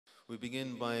We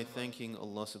begin by thanking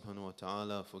Allah subhanahu wa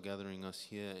ta'ala for gathering us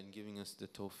here and giving us the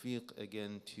tawfiq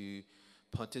again to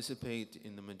participate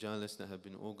in the majalis that have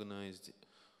been organized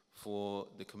for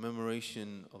the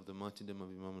commemoration of the martyrdom of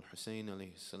Imam al-Hussein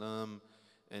alayhi salam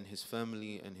and his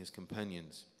family and his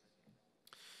companions.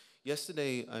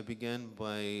 Yesterday I began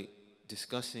by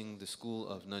discussing the school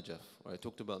of Najaf, or I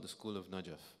talked about the school of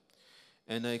Najaf.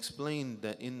 And I explained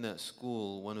that in that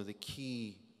school, one of the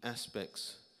key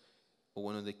aspects or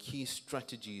one of the key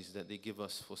strategies that they give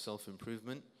us for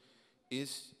self-improvement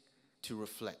is to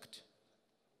reflect.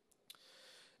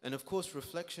 And of course,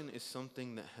 reflection is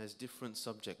something that has different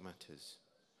subject matters.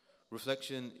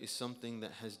 Reflection is something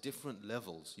that has different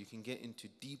levels. You can get into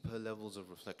deeper levels of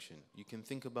reflection. You can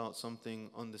think about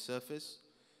something on the surface,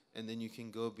 and then you can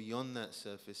go beyond that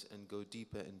surface and go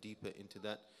deeper and deeper into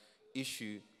that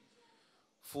issue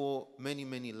for many,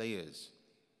 many layers.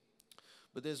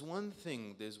 But there's one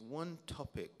thing, there's one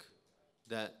topic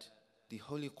that the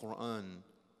Holy Quran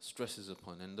stresses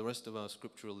upon, and the rest of our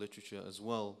scriptural literature as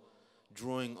well,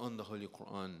 drawing on the Holy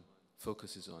Quran,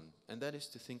 focuses on. And that is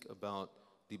to think about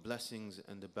the blessings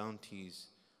and the bounties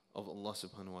of Allah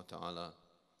subhanahu wa ta'ala.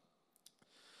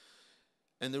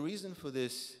 And the reason for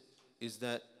this is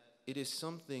that it is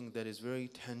something that is very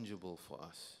tangible for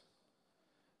us.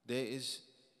 There is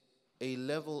a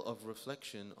level of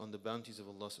reflection on the bounties of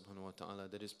Allah subhanahu wa ta'ala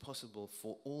that is possible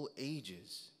for all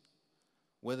ages,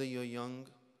 whether you're young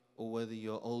or whether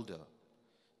you're older.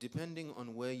 Depending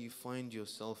on where you find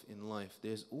yourself in life,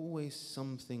 there's always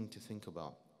something to think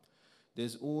about.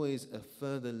 There's always a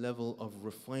further level of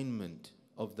refinement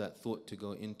of that thought to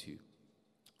go into.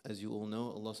 As you all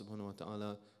know, Allah subhanahu wa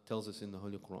ta'ala tells us in the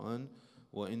Holy Quran,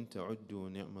 وَإِن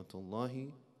تَعُدُّوا نِعْمَةَ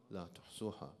اللَّهِ لَا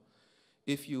تُحْصُوهَا.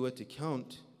 If you were to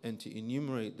count and to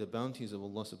enumerate the bounties of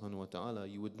Allah subhanahu wa ta'ala,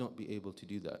 you would not be able to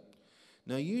do that.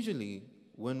 Now usually,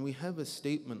 when we have a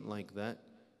statement like that,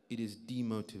 it is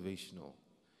demotivational.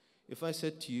 If I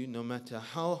said to you, no matter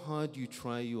how hard you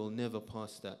try, you will never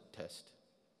pass that test.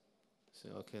 Say,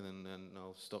 okay, then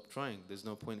I'll stop trying. There's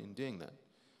no point in doing that.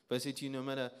 If I say to you, no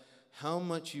matter how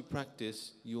much you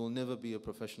practice, you will never be a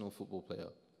professional football player.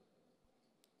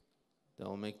 That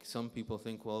will make some people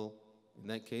think, well, in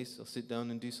that case, I'll sit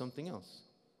down and do something else.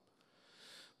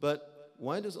 But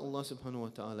why does Allah subhanahu wa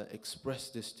ta'ala express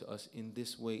this to us in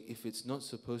this way if it's not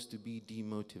supposed to be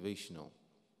demotivational?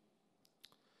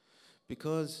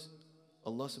 Because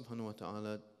Allah subhanahu wa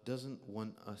ta'ala doesn't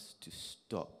want us to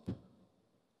stop.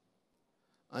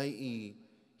 I.e.,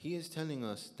 He is telling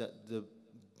us that the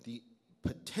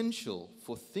potential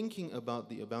for thinking about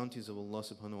the bounties of Allah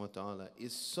subhanahu wa ta'ala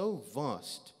is so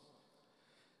vast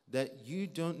that you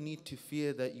don't need to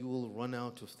fear that you will run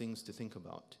out of things to think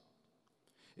about.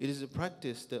 It is a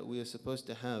practice that we are supposed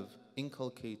to have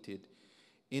inculcated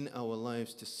in our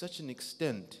lives to such an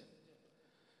extent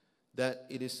that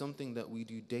it is something that we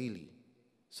do daily,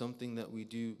 something that we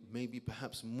do maybe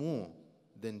perhaps more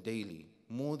than daily,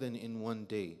 more than in one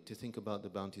day, to think about the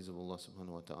bounties of Allah subhanahu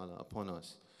wa ta'ala upon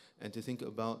us, and to think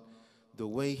about the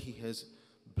way He has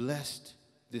blessed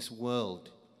this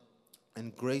world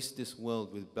and graced this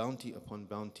world with bounty upon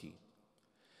bounty.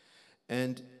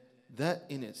 And that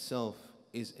in itself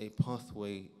is a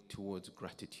pathway towards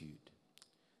gratitude.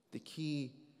 The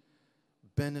key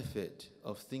benefit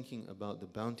of thinking about the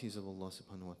bounties of Allah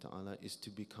subhanahu wa ta'ala is to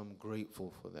become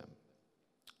grateful for them.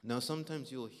 Now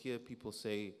sometimes you'll hear people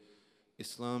say,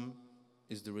 Islam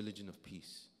is the religion of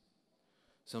peace.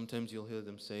 Sometimes you'll hear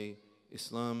them say,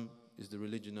 Islam is the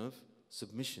religion of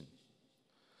submission.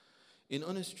 In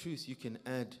honest truth, you can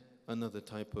add another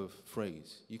type of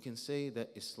phrase. You can say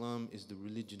that Islam is the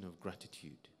religion of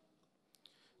gratitude.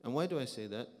 And why do I say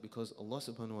that? Because Allah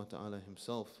subhanahu wa ta'ala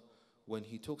Himself, when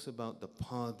He talks about the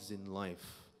paths in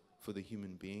life for the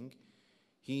human being,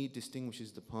 He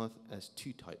distinguishes the path as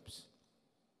two types.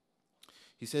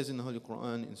 He says in the Holy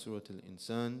Quran in Surah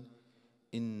Al-Insan,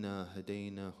 إِنَّا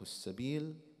هَدَيْنَاهُ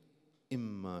السَّبِيلَ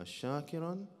إِمَّا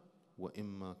شَاكِرًا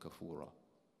وَإِمَّا كَفُورًا.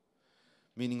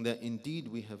 Meaning that indeed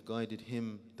we have guided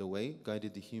him the way,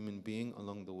 guided the human being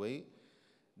along the way,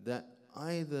 that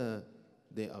either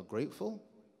they are grateful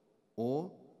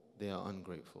or they are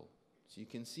ungrateful. So you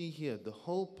can see here the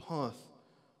whole path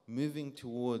moving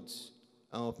towards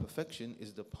our perfection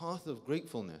is the path of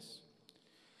gratefulness.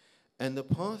 And the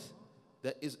path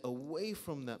that is away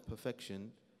from that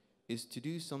perfection is to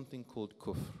do something called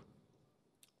kufr.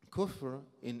 Kufr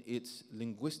in its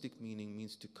linguistic meaning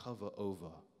means to cover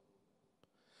over.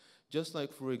 Just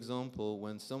like, for example,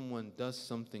 when someone does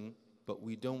something but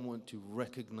we don't want to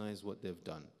recognize what they've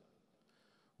done.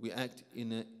 We act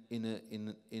in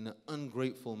an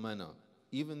ungrateful manner.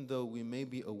 even though we may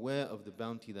be aware of the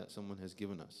bounty that someone has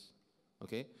given us.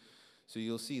 Okay? So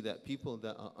you'll see that people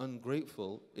that are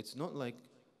ungrateful, it's not like,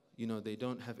 they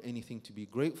don't have anything to be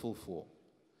grateful for,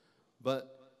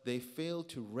 but they fail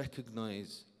to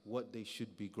recognize what they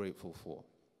should be grateful for.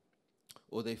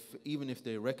 Or even if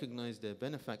they recognize their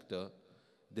benefactor,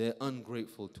 they're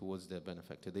ungrateful towards their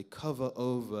benefactor. They cover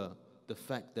over the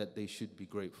fact that they should be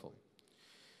grateful.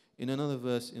 In another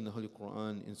verse in the Holy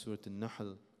Quran, in Surah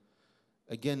An-Nahl,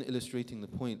 again illustrating the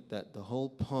point that the whole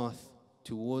path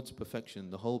towards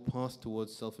perfection, the whole path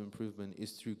towards self-improvement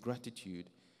is through gratitude,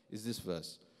 is this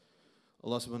verse.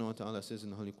 Allah subhanahu wa ta'ala says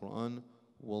in the Holy Quran,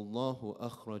 وَاللَّهُ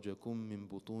أَخْرَجَكُم مِّن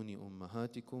بُطُونِ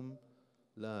أُمَّهَاتِكُمْ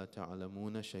لَا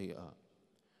تَعْلَمُونَ شَيْئًا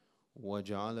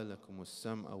وَجَعَلَ لَكُمُ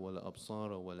السَّمْعَ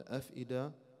وَالْأَبْصَارَ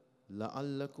وَالْأَفْئِدَةَ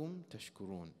لَعَلَّكُمْ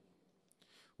تَشْكُرُونَ.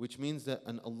 Which means that,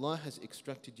 and Allah has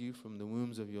extracted you from the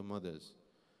wombs of your mothers,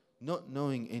 not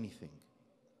knowing anything.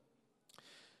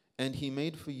 And He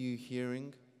made for you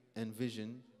hearing and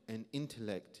vision and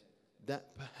intellect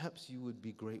that perhaps you would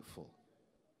be grateful.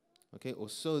 Okay, or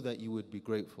so that you would be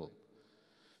grateful.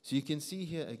 So you can see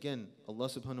here again, Allah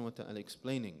subhanahu wa ta'ala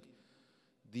explaining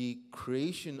the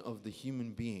creation of the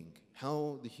human being,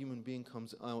 how the human being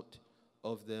comes out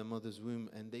of their mother's womb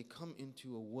and they come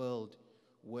into a world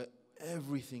where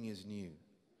everything is new.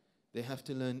 They have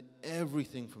to learn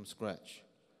everything from scratch.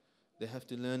 They have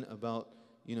to learn about,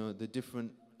 the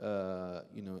different,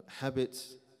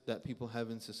 habits that people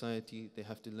have in society. They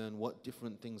have to learn what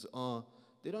different things are.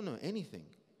 They don't know anything.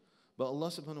 But Allah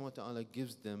subhanahu wa ta'ala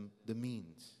gives them the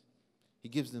means. He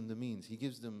gives them the means. He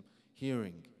gives them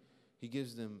hearing. He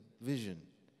gives them vision.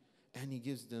 And He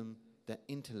gives them that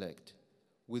intellect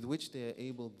with which they are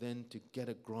able then to get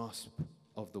a grasp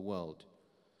of the world.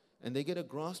 And they get a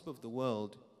grasp of the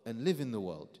world and live in the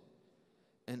world.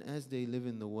 And as they live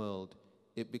in the world,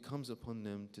 it becomes upon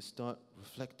them to start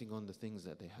reflecting on the things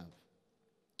that they have.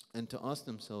 And to ask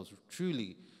themselves,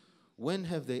 truly, when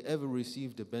have they ever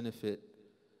received a benefit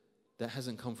that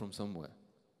hasn't come from somewhere?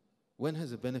 When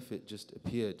has a benefit just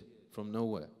appeared from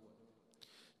nowhere?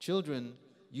 Children,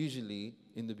 usually,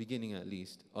 in the beginning at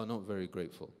least, are not very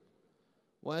grateful.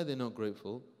 Why are they not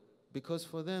grateful? Because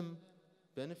for them,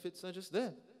 benefits are just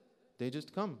there. They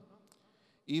just come.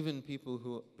 Even people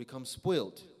who become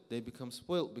spoilt, they become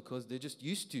spoilt because they're just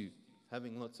used to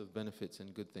having lots of benefits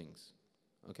and good things.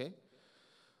 Okay?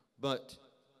 But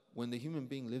when the human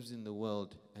being lives in the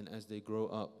world, and as they grow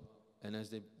up, and as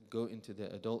they go into their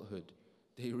adulthood,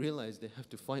 they realize they have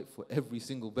to fight for every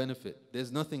single benefit.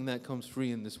 There's nothing that comes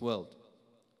free in this world,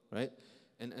 right?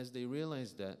 And as they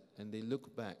realize that, and they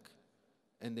look back,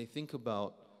 and they think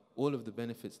about all of the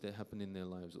benefits that happen in their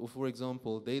lives, or for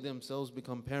example, they themselves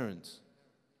become parents,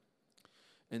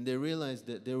 and they realize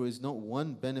that there is not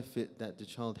one benefit that the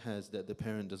child has that the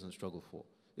parent doesn't struggle for.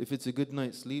 If it's a good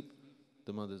night's sleep,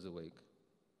 the mother's awake.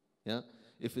 Yeah?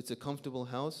 If it's a comfortable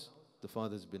house, the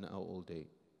father's been out all day.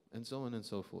 And so on and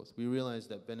so forth. We realize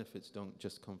that benefits don't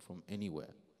just come from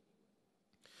anywhere.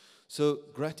 So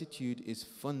gratitude is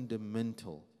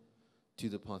fundamental to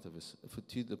the path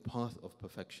of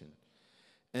perfection.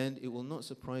 And it will not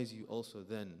surprise you also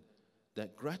then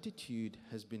that gratitude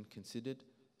has been considered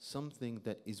something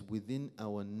that is within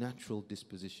our natural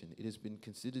disposition. It has been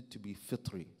considered to be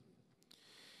fitri.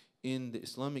 In the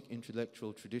Islamic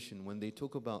intellectual tradition, when they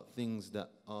talk about things that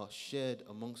are shared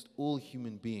amongst all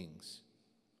human beings,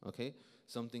 okay,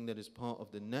 something that is part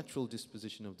of the natural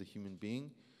disposition of the human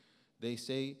being, they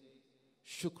say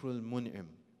shukrul mun'im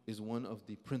is one of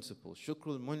the principles.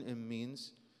 Shukrul mun'im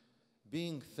means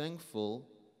being thankful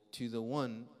to the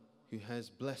one who has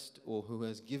blessed or who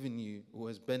has given you, who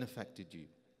has benefacted you.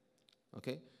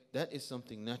 Okay, that is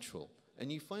something natural.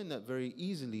 And you find that very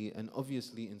easily and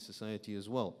obviously in society as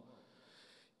well,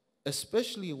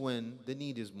 especially when the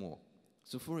need is more.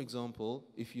 So for example,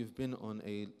 if you've been on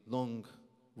a long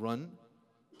run,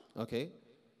 okay,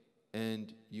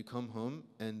 and you come home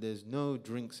and there's no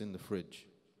drinks in the fridge,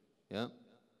 yeah,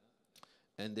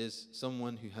 and there's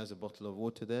someone who has a bottle of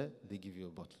water there, they give you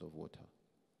a bottle of water.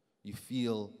 You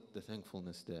feel the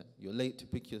thankfulness there. You're late to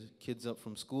pick your kids up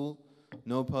from school,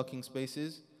 no parking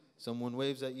spaces, someone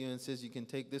waves at you and says you can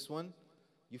take this one.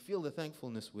 You feel the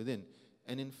thankfulness within.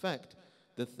 And in fact,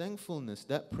 the thankfulness,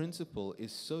 that principle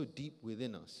is so deep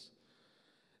within us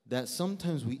that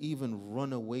sometimes we even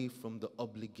run away from the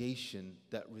obligation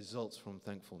that results from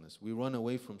thankfulness. We run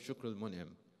away from shukr al-mun'im.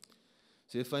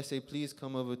 So if I say, please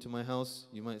come over to my house,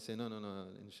 you might say, no,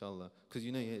 inshallah. Because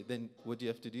then what do you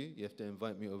have to do? You have to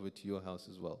invite me over to your house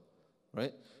as well,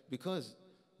 right? Because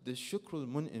the shukr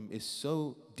al-mun'im is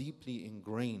so deeply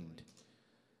ingrained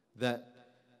that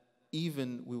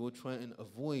even we'll try and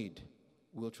avoid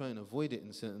it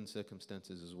in certain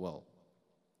circumstances as well.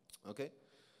 Okay?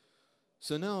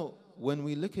 So now, when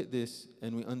we look at this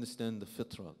and we understand the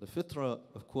fitrah,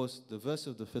 of course, the verse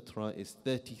of the fitrah is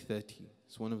 30:30.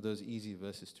 It's one of those easy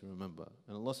verses to remember.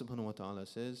 And Allah subhanahu wa ta'ala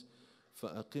says,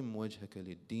 فَأَقِمْ وَجْهَكَ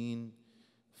لِلدِّينِ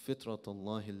فِطْرَةَ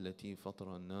اللَّهِ الَّتِي فَطَرَ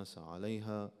النَّاسَ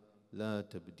عَلَيْهَا لَا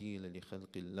تَبْدِيلَ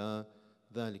لِخَلْقِ اللَّهِ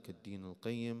ذَلِكَ الدِّينُ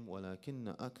الْقَيِّمُ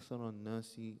وَلَكِنَّ أَكْثَرَ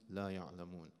النَّاسِ لَا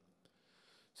يَعْلَمُونَ.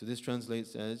 So this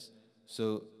translates as,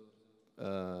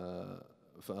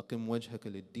 فَأَقِمْ وَجْهَكَ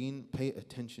لِلدِّينِ, pay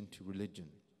attention to religion.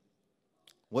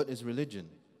 What is religion?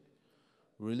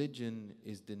 Religion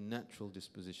is the natural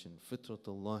disposition. فِطْرَةَ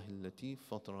اللَّهِ الَّتِي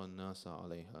فَطَرَ النَّاسَ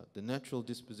عَلَيْهَا. The natural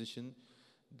disposition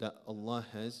that Allah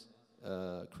has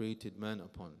created man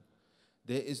upon.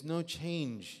 There is no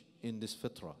change in this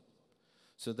fitrah.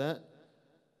 So that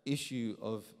issue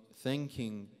of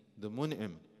thanking the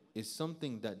mun'im is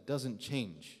something that doesn't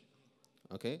change.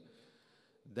 Okay?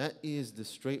 That is the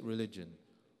straight religion.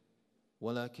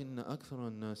 وَلَكِنَّ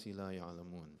أَكْثَرَ النَّاسِ لَا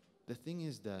يَعْلَمُونَ. The thing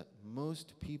is that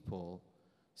most people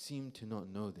seem to not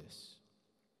know this.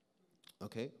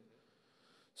 Okay?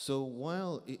 So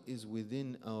while it is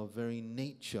within our very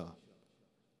nature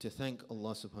to thank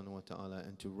Allah subhanahu wa ta'ala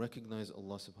and to recognize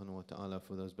Allah subhanahu wa ta'ala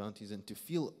for those bounties and to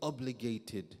feel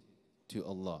obligated to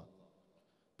Allah,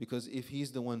 because if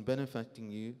He's the one benefiting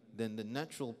you, then the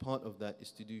natural part of that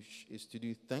is to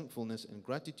do thankfulness and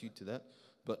gratitude to that,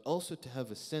 but also to have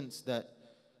a sense that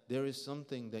there is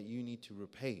something that you need to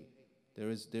repay. There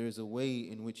is a way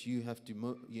in which you have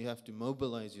to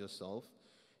mobilize yourself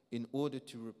in order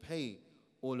to repay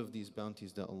all of these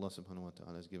bounties that Allah subhanahu wa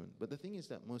ta'ala has given. But the thing is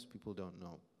that most people don't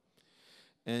know.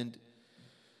 And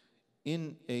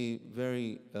in a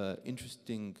very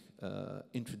interesting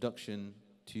introduction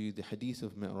to the hadith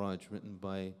of Mi'raj written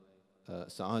by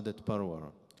Sa'adat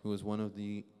Parwara, who was one of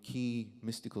the key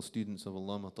mystical students of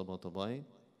Allama Tabatabai,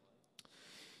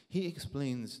 he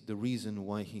explains the reason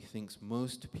why he thinks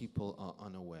most people are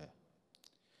unaware.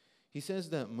 He says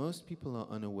that most people are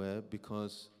unaware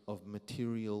because of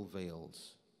material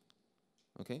veils.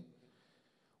 Okay?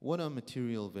 What are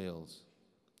material veils?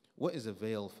 What is a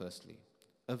veil, firstly?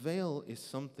 A veil is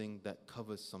something that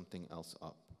covers something else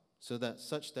up,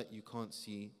 such that you can't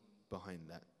see behind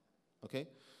that. Okay?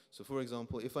 So for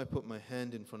example, if I put my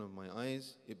hand in front of my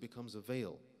eyes, it becomes a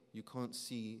veil. You can't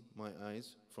see my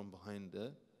eyes from behind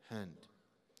the hand.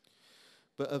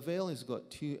 But a veil has got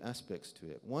two aspects to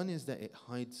it. One is that it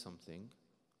hides something,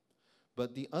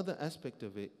 but the other aspect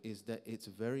of it is that it's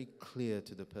very clear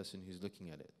to the person who's looking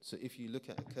at it. So if you look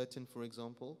at a curtain, for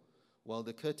example, while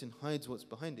the curtain hides what's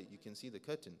behind it, you can see the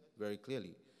curtain very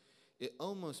clearly. It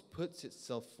almost puts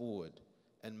itself forward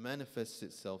and manifests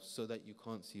itself so that you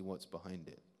can't see what's behind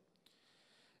it.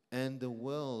 And the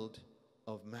world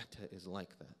of matter is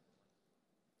like that.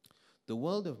 The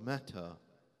world of matter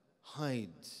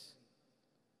hides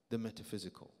the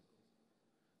metaphysical,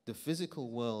 the physical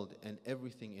world and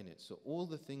everything in it. So all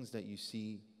the things that you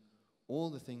see, all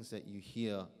the things that you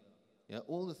hear,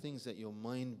 all the things that your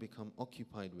mind become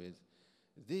occupied with,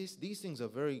 these things are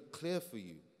very clear for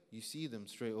you. You see them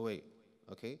straight away,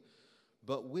 okay?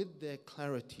 But with their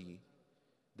clarity,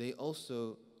 they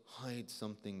also hide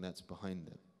something that's behind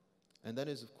them. And that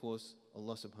is, of course,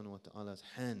 Allah subhanahu wa ta'ala's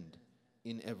hand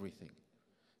in everything.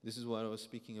 This is what I was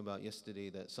speaking about yesterday,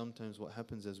 that sometimes what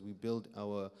happens as we build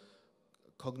our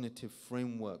cognitive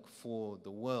framework for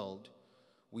the world,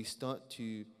 we start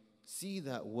to see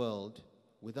that world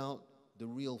without the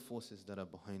real forces that are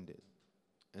behind it.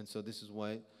 And so this is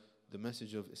why the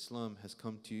message of Islam has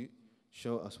come to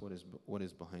show us what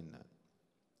is behind that.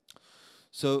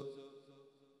 So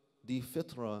the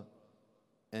fitrah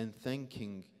and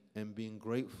thanking and being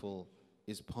grateful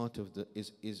is part of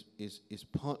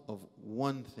part of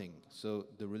one thing. So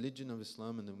the religion of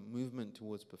Islam and the movement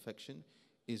towards perfection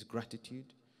is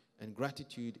gratitude, and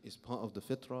gratitude is part of the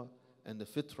fitrah, and the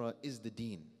fitrah is the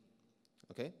deen.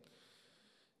 Okay?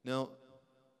 Now,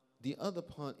 the other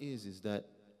part is that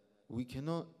we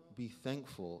cannot be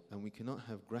thankful and we cannot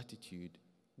have gratitude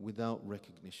without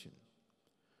recognition.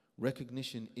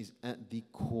 Recognition is at the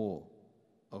core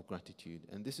of gratitude,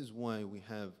 and this is why we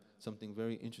have something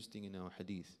very interesting in our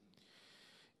hadith.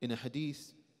 In a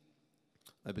hadith,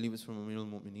 I believe it's from Amir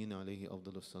al-Mu'mineen alayhi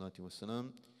afdalus salatu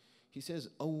wassalam, he says,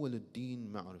 أول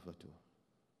الدين معرفته.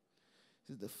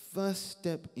 The first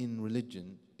step in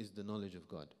religion is the knowledge of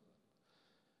God.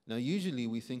 Now usually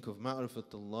we think of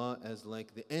ma'rifatullah as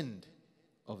like the end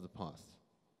of the path,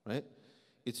 right?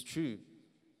 It's true.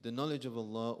 The knowledge of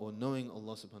Allah or knowing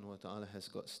Allah subhanahu wa ta'ala has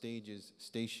got stages,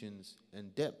 stations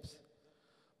and depth.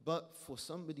 But for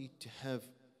somebody to have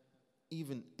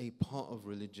even a part of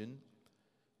religion,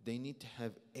 they need to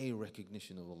have a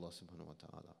recognition of Allah subhanahu wa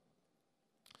ta'ala.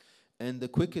 And the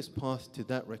quickest path to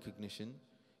that recognition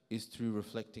is through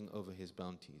reflecting over His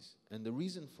bounties. And the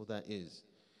reason for that is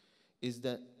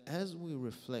that as we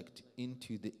reflect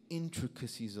into the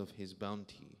intricacies of His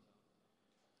bounty,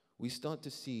 we start to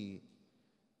see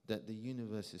that the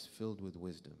universe is filled with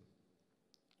wisdom.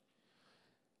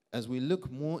 As we look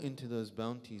more into those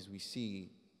bounties, we see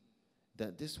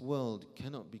that this world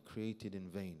cannot be created in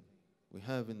vain. We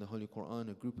have in the Holy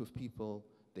Quran a group of people,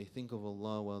 they think of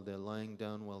Allah while they're lying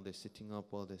down, while they're sitting up,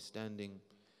 while they're standing,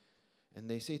 and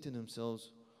they say to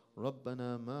themselves,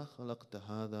 رَبَّنَا مَا خَلَقْتَ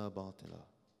هَذَا بَاطِلًا.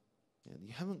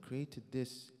 You haven't created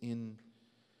this in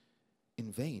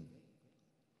vain.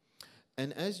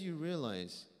 And as you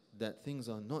realize that things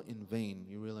are not in vain,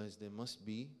 you realize there must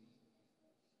be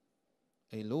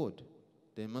a Lord.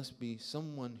 There must be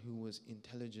someone who was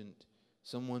intelligent,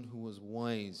 someone who was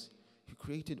wise, who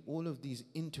created all of these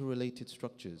interrelated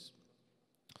structures.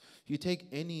 If you take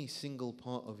any single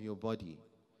part of your body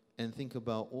and think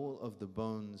about all of the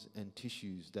bones and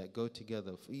tissues that go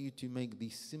together for you to make the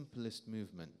simplest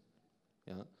movement,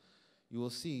 you will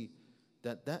see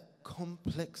that that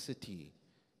complexity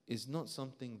is not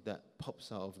something that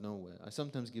pops out of nowhere. I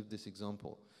sometimes give this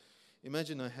example.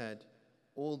 Imagine I had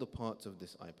all the parts of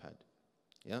this iPad.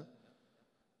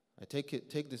 I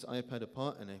take this iPad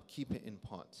apart and I keep it in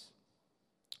parts.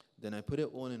 Then I put it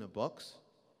all in a box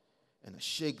and I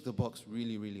shake the box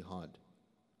really, really hard.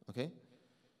 Okay?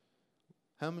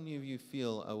 How many of you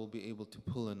feel I will be able to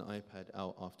pull an iPad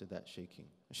out after that shaking?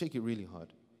 I shake it really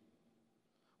hard.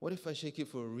 What if I shake it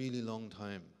for a really long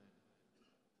time?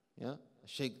 I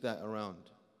shake that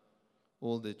around.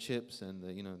 All the chips and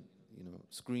the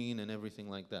screen and everything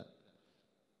like that.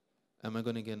 Am I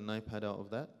going to get an iPad out of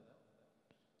that?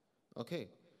 Okay.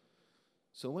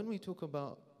 So when we talk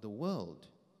about the world,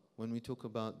 when we talk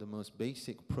about the most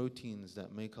basic proteins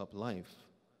that make up life,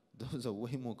 those are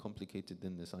way more complicated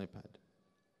than this iPad.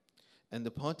 And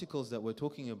the particles that we're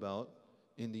talking about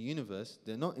in the universe,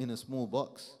 they're not in a small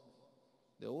box.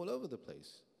 They're all over the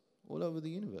place, all over the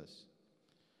universe.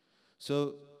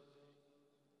 So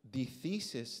the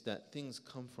thesis that things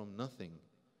come from nothing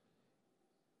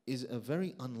is a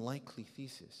very unlikely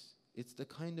thesis. It's the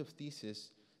kind of thesis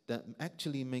that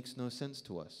actually makes no sense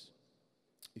to us.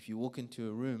 If you walk into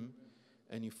a room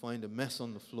and you find a mess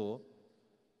on the floor,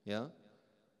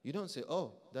 you don't say,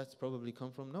 oh, that's probably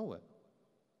come from nowhere.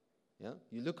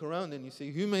 You look around and you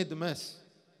say, who made the mess?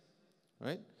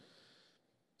 Right?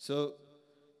 So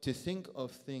to think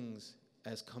of things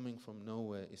as coming from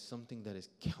nowhere is something that is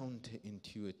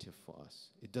counterintuitive for us.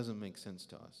 It doesn't make sense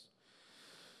to us.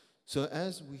 So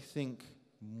as we think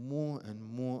more and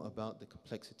more about the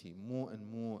complexity, more and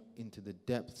more into the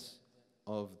depths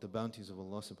of the bounties of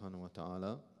Allah subhanahu wa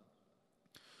ta'ala,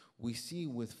 we see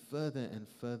with further and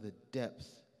further depth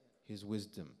His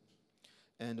wisdom.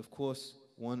 And of course,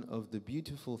 one of the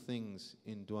beautiful things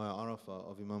in Dua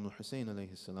Arafah of Imam al-Hussein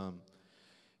alayhi salam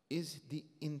is the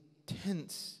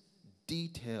intense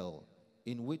detail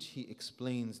in which he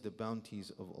explains the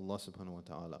bounties of Allah subhanahu wa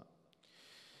ta'ala.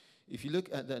 If you look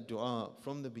at that dua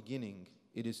from the beginning,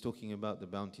 it is talking about the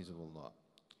bounties of Allah.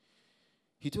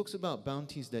 He talks about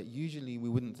bounties that usually we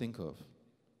wouldn't think of.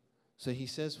 So he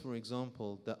says, for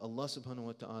example, that Allah subhanahu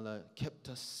wa ta'ala kept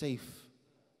us safe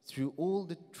through all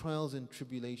the trials and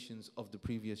tribulations of the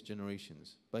previous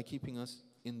generations by keeping us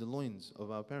in the loins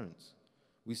of our parents.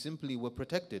 We simply were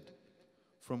protected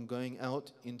from going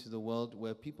out into the world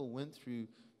where people went through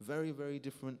very, very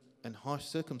different and harsh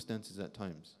circumstances at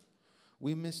times.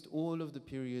 We missed all of the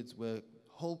periods where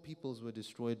whole peoples were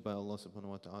destroyed by Allah subhanahu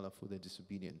wa ta'ala for their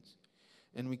disobedience.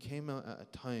 And we came out at a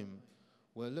time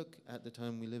where, look at the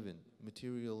time we live in.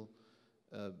 Material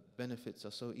benefits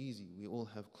are so easy. We all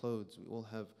have clothes, we all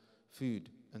have food,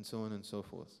 and so on and so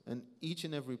forth. And each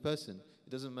and every person, it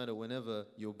doesn't matter whenever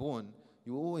you're born,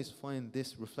 you always find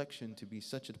this reflection to be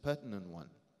such a pertinent one.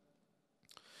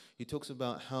 He talks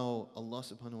about how Allah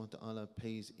subhanahu wa ta'ala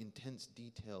pays intense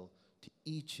detail to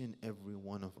each and every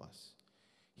one of us.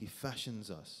 He fashions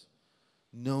us,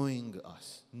 knowing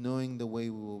the way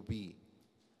we will be.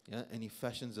 And He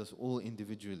fashions us all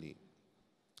individually.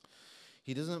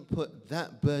 He doesn't put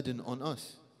that burden on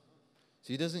us.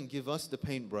 So He doesn't give us the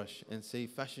paintbrush and say,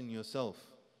 fashion yourself.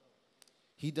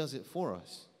 He does it for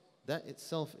us. That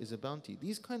itself is a bounty.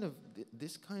 This kind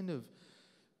of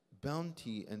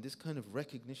bounty and this kind of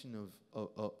recognition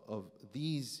of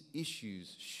these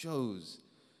issues shows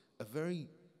a very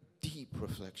deep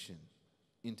reflection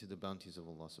into the bounties of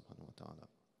Allah subhanahu wa ta'ala.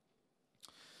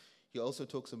 He also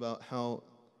talks about how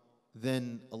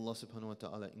then Allah subhanahu wa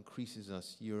ta'ala increases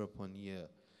us year upon year.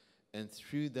 And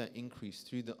through that increase,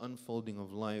 through the unfolding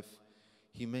of life,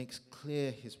 He makes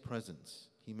clear His presence.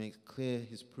 He makes clear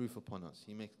His proof upon us.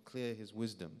 He makes clear His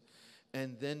wisdom.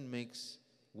 And then makes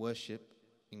worship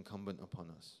incumbent upon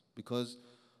us. Because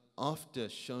after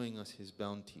showing us His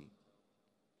bounty,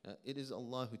 it is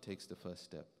Allah who takes the first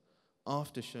step.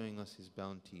 After showing us His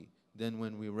bounty, then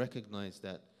when we recognize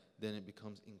that, then it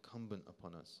becomes incumbent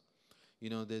upon us. You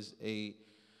know, there's a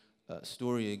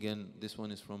story again, this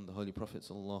one is from the Holy Prophet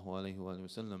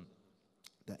ﷺ,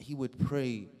 that he would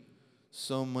pray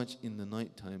so much in the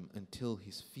nighttime until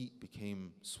his feet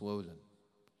became swollen.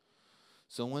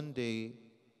 So one day,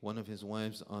 one of his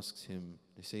wives asks him,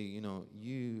 they say, you know,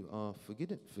 you are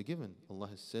forgiven. Allah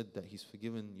has said that He's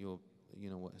forgiven your, you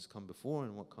know, what has come before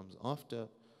and what comes after.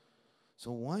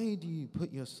 So why do you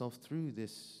put yourself through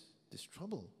this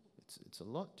trouble? It's a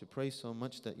lot to pray so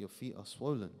much that your feet are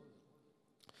swollen.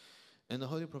 And the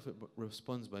Holy Prophet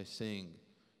responds by saying,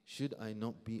 should I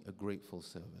not be a grateful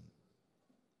servant?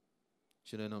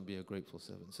 Should I not be a grateful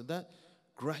servant? So that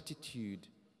gratitude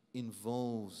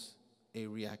involves a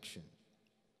reaction.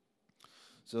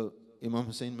 So Imam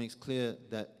Hussein makes clear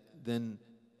that then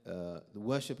the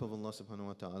worship of Allah subhanahu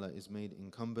wa ta'ala is made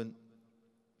incumbent,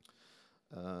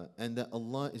 and that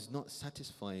Allah is not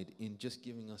satisfied in just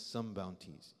giving us some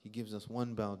bounties. He gives us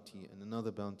one bounty and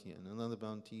another bounty and another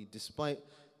bounty, despite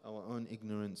our own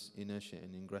ignorance, inertia,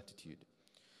 and ingratitude.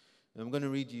 And I'm going to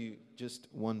read you just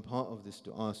one part of this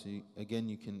dua, so again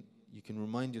you can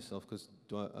remind yourself, because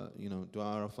dua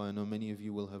Arafah, I know many of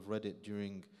you will have read it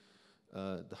during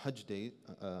the Hajj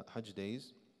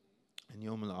days and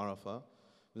Yawm al-Arafah.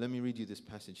 Let me read you this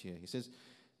passage here. He says,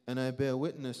 "And I bear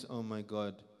witness, O my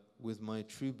God, with my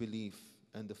true belief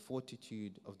and the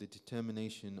fortitude of the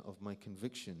determination of my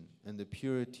conviction and the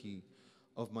purity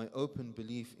of my open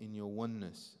belief in your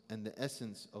oneness and the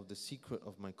essence of the secret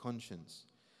of my conscience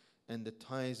and the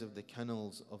ties of the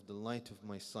canals of the light of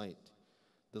my sight,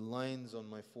 the lines on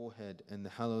my forehead and the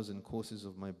hollows and courses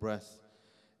of my breath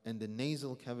and the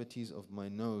nasal cavities of my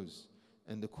nose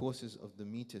and the courses of the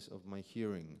meatus of my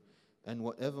hearing and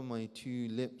whatever my two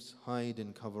lips hide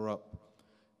and cover up,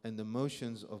 and the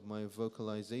motions of my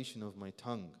vocalization of my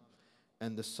tongue,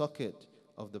 and the socket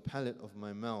of the palate of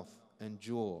my mouth and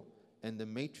jaw, and the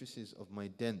matrices of my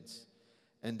dents,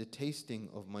 and the tasting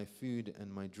of my food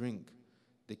and my drink,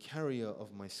 the carrier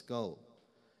of my skull,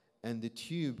 and the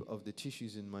tube of the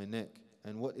tissues in my neck,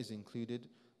 and what is included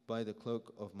by the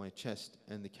cloak of my chest,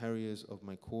 and the carriers of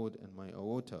my cord and my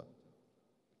aorta."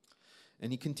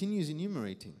 And he continues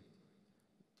enumerating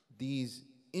these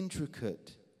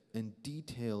intricate and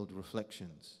detailed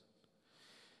reflections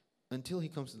until he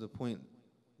comes to the point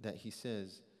that he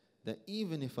says that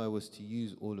even if I was to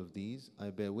use all of these, I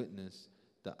bear witness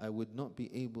that I would not be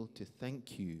able to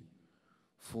thank you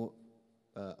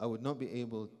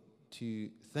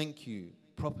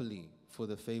properly for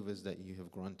the favors that you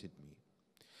have granted me.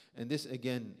 And this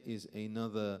again is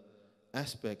another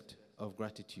aspect of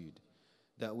gratitude,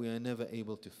 that we are never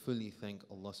able to fully thank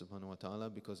Allah subhanahu wa ta'ala,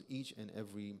 because each and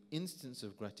every instance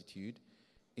of gratitude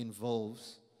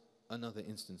involves another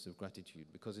instance of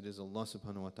gratitude, because it is Allah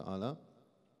subhanahu wa ta'ala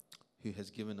who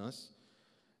has given us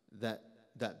that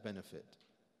benefit.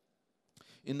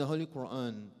 In the Holy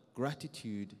Quran,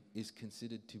 gratitude is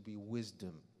considered to be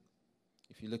wisdom.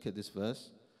 If you look at this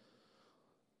verse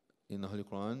in the Holy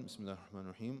Quran, Bismillah ar-Rahman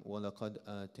ar-Rahim, وَلَقَدْ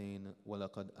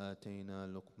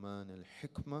آتَيْنَا لُقْمَانَ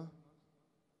الْحِكْمَةَ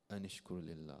أَنِشْكُرْ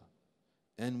لِلَّهِ.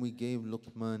 And we gave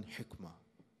Luqman hikmah.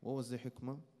 What was the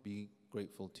hikmah? Be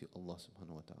grateful to Allah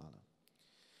subhanahu wa ta'ala.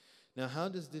 Now, how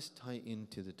does this tie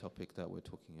into the topic that we're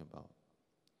talking about?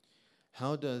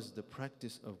 How does the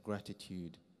practice of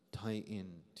gratitude tie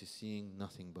in to seeing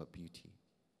nothing but beauty?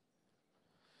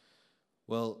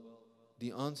 Well,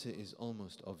 the answer is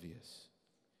almost obvious.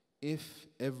 If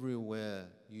everywhere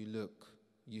you look,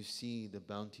 you see the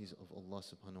bounties of Allah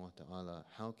subhanahu wa ta'ala,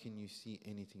 how can you see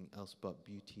anything else but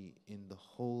beauty in the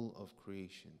whole of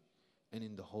creation and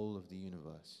in the whole of the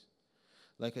universe?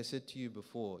 Like I said to you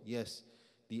before, yes,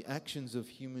 the actions of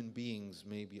human beings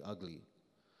may be ugly,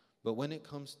 but when it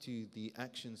comes to the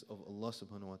actions of Allah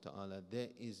subhanahu wa ta'ala, there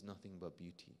is nothing but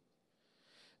beauty.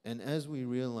 And as we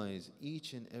realize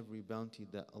each and every bounty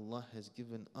that Allah has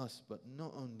given us, but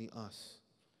not only us,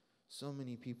 so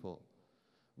many people,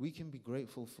 we can be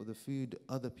grateful for the food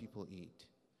other people eat.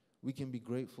 We can be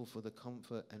grateful for the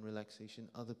comfort and relaxation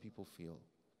other people feel.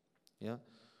 Yeah?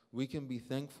 We can be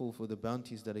thankful for the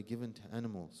bounties that are given to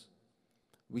animals.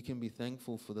 We can be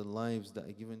thankful for the lives that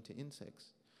are given to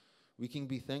insects. We can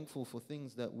be thankful for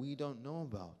things that we don't know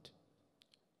about,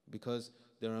 because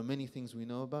there are many things we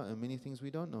know about and many things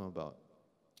we don't know about.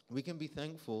 We can be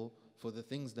thankful for the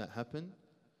things that happen,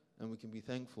 and we can be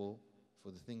thankful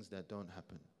for the things that don't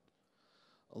happen.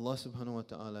 Allah subhanahu wa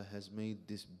ta'ala has made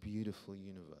this beautiful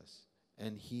universe,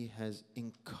 and He has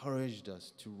encouraged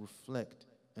us to reflect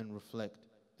and reflect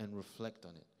and reflect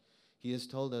on it. He has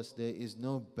told us there is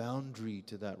no boundary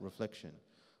to that reflection.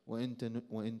 وَإِن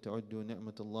تَعُدُّوا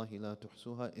نِعْمَةَ اللَّهِ لَا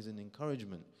تُحْصُوهَا is an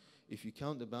encouragement. If you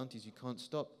count the bounties, you can't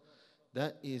stop.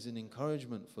 That is an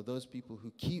encouragement for those people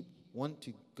who want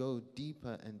to go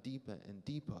deeper and deeper and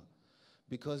deeper,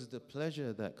 because the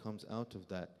pleasure that comes out of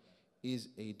that is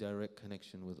a direct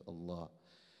connection with Allah.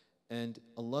 And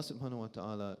Allah subhanahu wa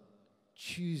ta'ala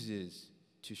chooses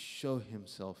to show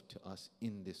Himself to us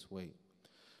in this way.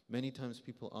 Many times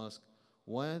people ask,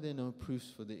 why are there no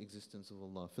proofs for the existence of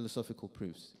Allah, philosophical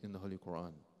proofs in the Holy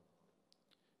Quran?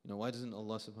 Why doesn't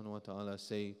Allah subhanahu wa ta'ala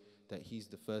say that He's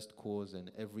the first cause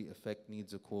and every effect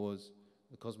needs a cause,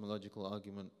 the cosmological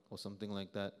argument or something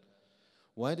like that?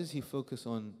 Why does He focus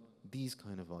on these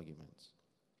kind of arguments?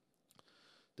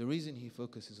 The reason He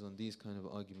focuses on these kind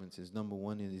of arguments is, number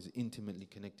one, it is intimately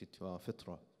connected to our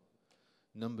fitrah.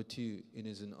 Number two, it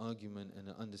is an argument and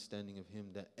an understanding of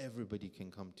Him that everybody can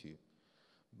come to.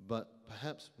 But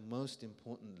perhaps most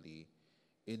importantly,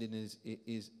 it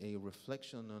is a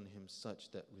reflection on Him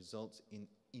such that results in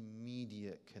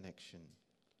immediate connection.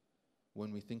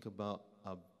 When we think about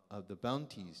the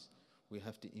bounties, we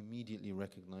have to immediately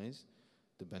recognize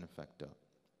the benefactor.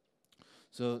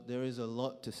 So there is a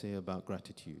lot to say about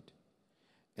gratitude.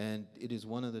 And it is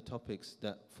one of the topics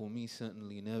that for me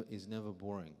certainly is never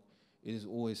boring. It is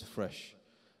always fresh.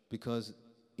 Because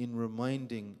in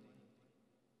reminding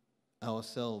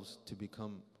ourselves to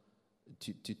become,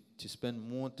 to spend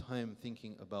more time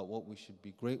thinking about what we should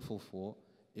be grateful for,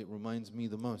 it reminds me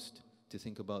the most to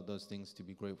think about those things to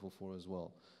be grateful for as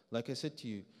well. Like I said to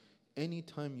you,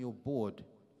 anytime you're bored,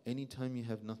 anytime you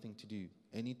have nothing to do,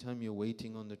 anytime you're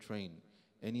waiting on the train,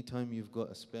 anytime you've got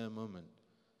a spare moment,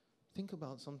 think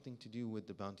about something to do with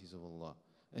the bounties of Allah.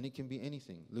 And it can be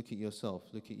anything. Look at yourself,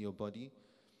 look at your body,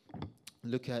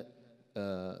 look at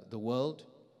the world,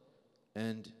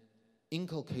 and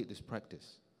inculcate this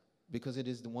practice, because it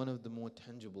is one of the more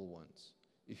tangible ones.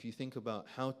 If you think about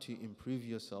how to improve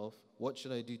yourself, what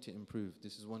should I do to improve?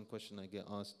 This is one question I get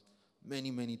asked many,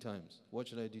 many times. What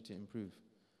should I do to improve?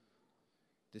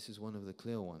 This is one of the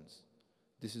clear ones.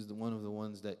 This is one of the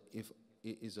ones that if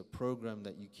it is a program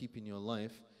that you keep in your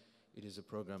life, it is a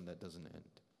program that doesn't end.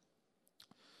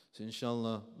 So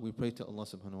inshallah, we pray to Allah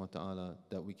subhanahu wa ta'ala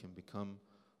that we can become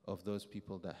of those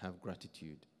people that have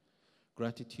gratitude.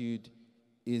 Gratitude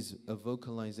is a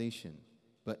vocalization,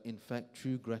 but in fact,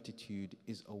 true gratitude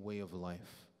is a way of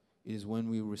life. It is when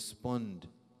we respond,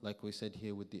 like we said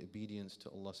here, with the obedience to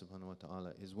Allah subhanahu wa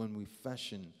ta'ala, is when we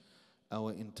fashion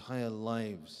our entire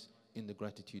lives in the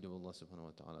gratitude of Allah subhanahu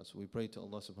wa ta'ala. So we pray to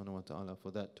Allah subhanahu wa ta'ala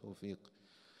for that tawfiq.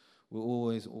 We'll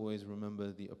always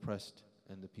remember the oppressed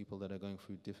and the people that are going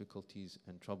through difficulties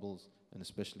and troubles, and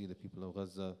especially the people of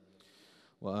Gaza.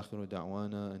 وآخر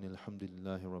دعوانا أن الحمد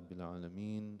لله رب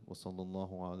العالمين وصلى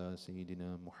الله على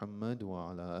سيدنا محمد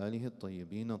وعلى آله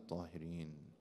الطيبين الطاهرين.